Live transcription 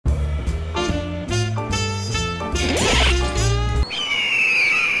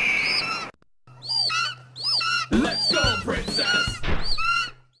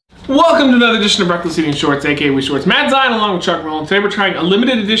Welcome to another edition of Reckless Eating Shorts, aka We Shorts. Matt Zion along with Chuck Roland. Today we're trying a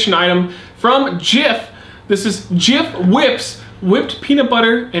limited edition item from Jif. This is Jif Whips whipped peanut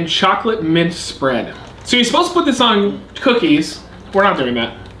butter and chocolate mint spread. So you're supposed to put this on cookies. We're not doing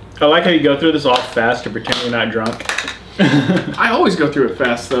that. I like how you go through this all fast to pretend you're not drunk. I always go through it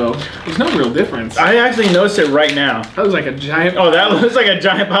fast though. There's no real difference. I actually noticed it right now. That was like a giant... Oh, that looks like a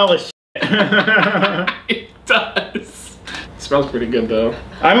giant pile of shit. It does. Smells pretty good though.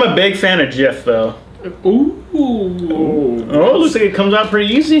 I'm a big fan of Jif though. Ooh. Oh, it looks like it comes out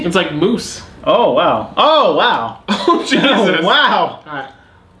pretty easy. It's like mousse. Oh, wow. Oh, wow. Oh, Jesus. Oh, wow. Alright.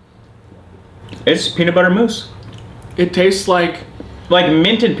 It's peanut butter mousse. It tastes like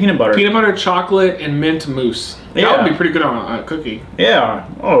minted peanut butter. peanut butter, chocolate, and mint mousse. Yeah. That would be pretty good on a cookie. Yeah.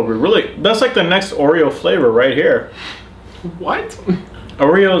 Oh, really? That's like the next Oreo flavor right here. What?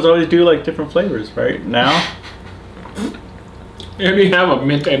 Oreos always do like different flavors, right? Now? They already have a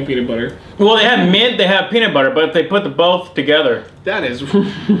mint and peanut butter. Well, they have mint, they have peanut butter, but if they put the both together. That is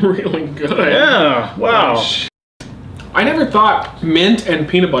really good. Yeah. Wow. Oh, I never thought mint and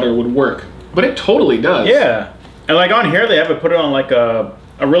peanut butter would work, but it totally does. Yeah. And like on here, they have it put it on like a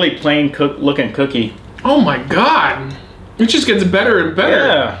really plain looking cookie. Oh my god. It just gets better and better.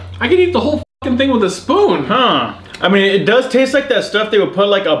 Yeah. I could eat the whole fucking thing with a spoon. Huh. I mean, it does taste like that stuff they would put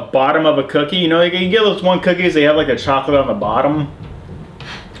like a bottom of a cookie. You know, you get those one cookies, they have like a chocolate on the bottom.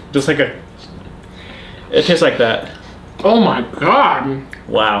 Just like it tastes like that. Oh my god.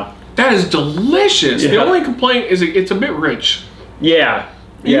 Wow. That is delicious. Yeah. The only complaint is it's a bit rich. Yeah.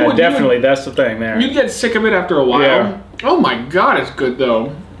 Yeah, definitely. That's the thing there. You'd get sick of it after a while. Yeah. Oh my god, it's good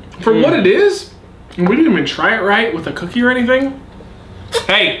though. For what it is, we didn't even try it right with a cookie or anything.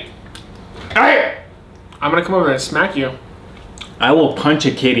 Hey! Hey! I'm gonna come over and smack you. I will punch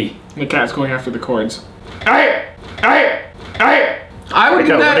a kitty. The cat's going after the cords. Hey! Hey! Hey! I would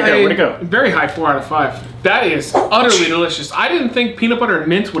give that a very high 4 out of 5. That is utterly delicious. I didn't think peanut butter and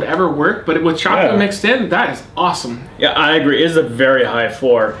mint would ever work, but with chocolate mixed in, that is awesome. Yeah, I agree. It is a very high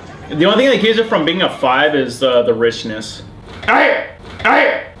 4. The only thing that keeps it from being a 5 is the richness. Hey!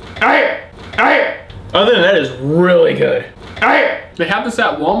 Hey! Hey! Hey! Other than that, it's really good. Hey! They have this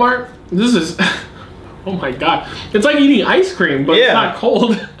at Walmart. This is... Oh my god. It's like eating ice cream, but it's not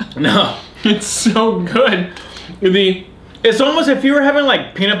cold. No. It's so good. It's almost if you were having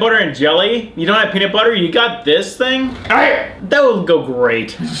like peanut butter and jelly, you don't have peanut butter, you got this thing, that would go great.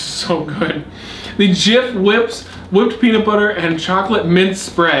 So good. The Jif Whips whipped peanut butter and chocolate mint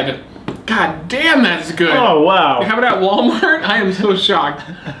spread. God damn, that's good. Oh, wow. They have it at Walmart? I am so shocked.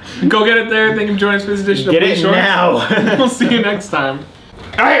 Go get it there. Thank you for joining us for this edition of Get it now. We'll see you next time.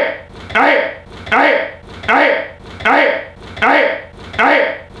 Hey!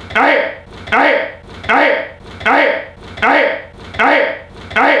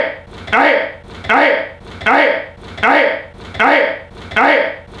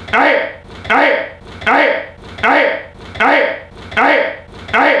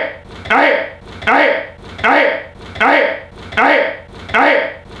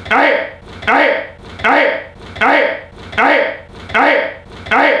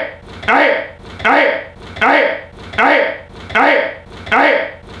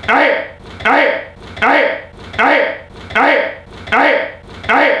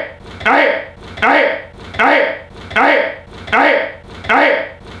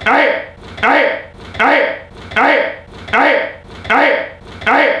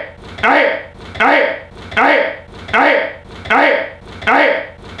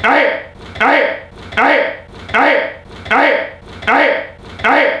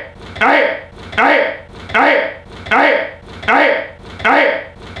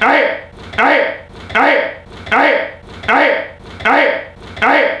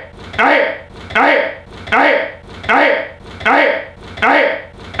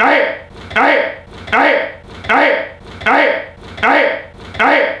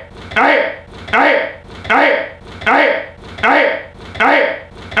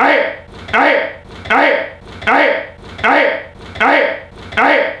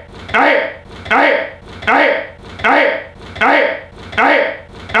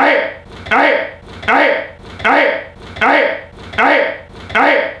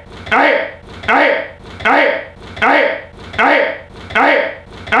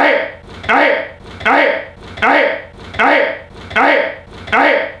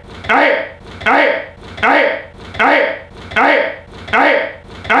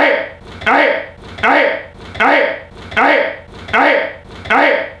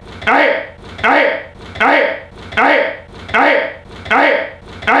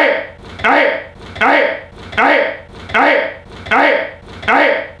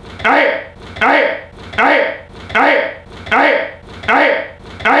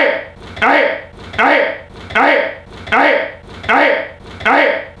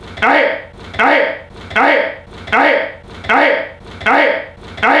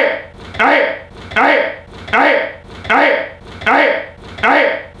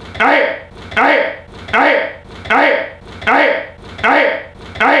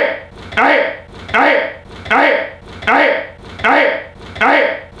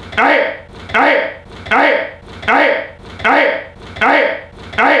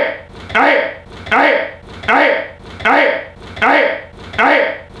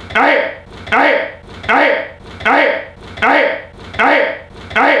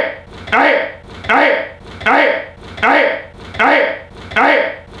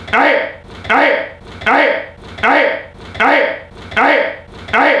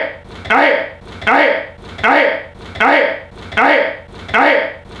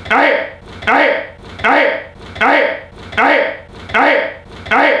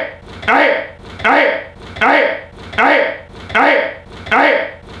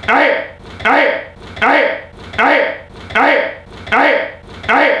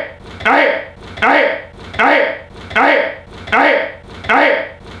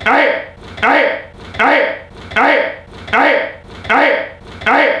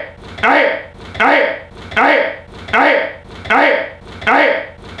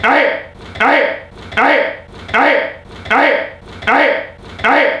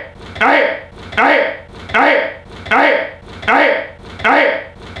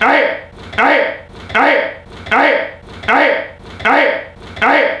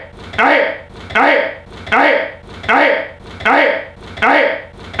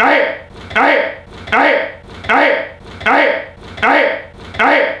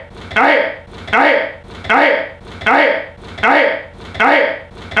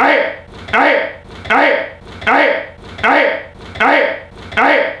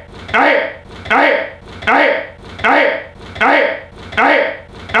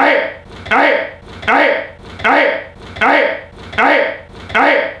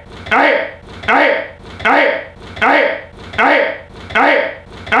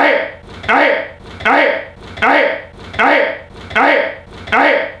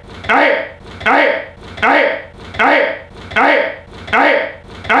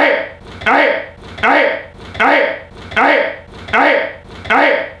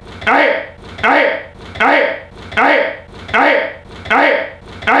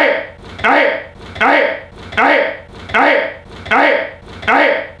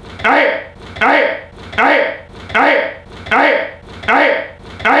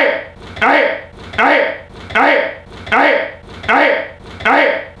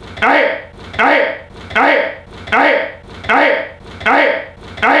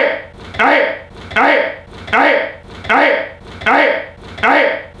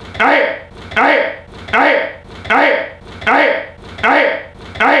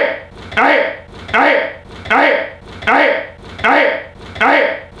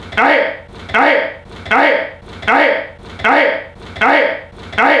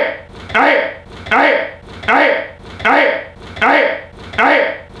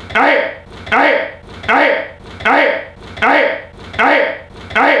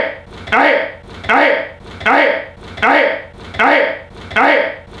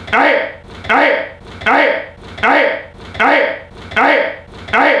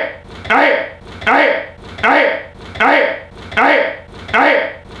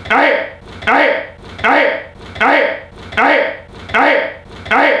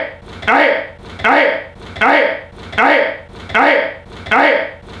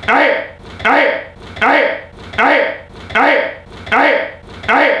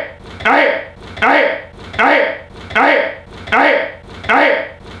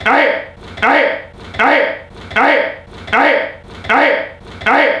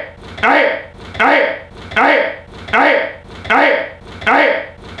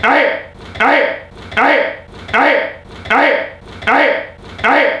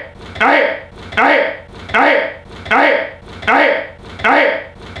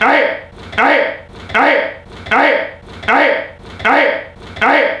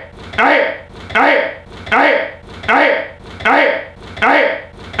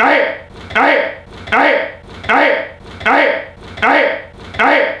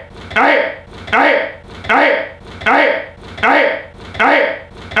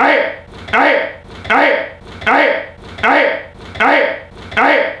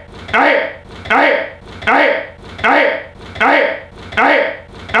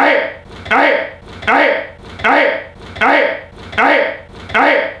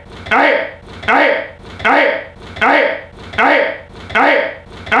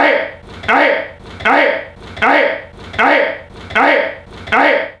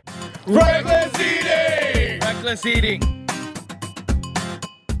 Reckless eating! Reckless eating!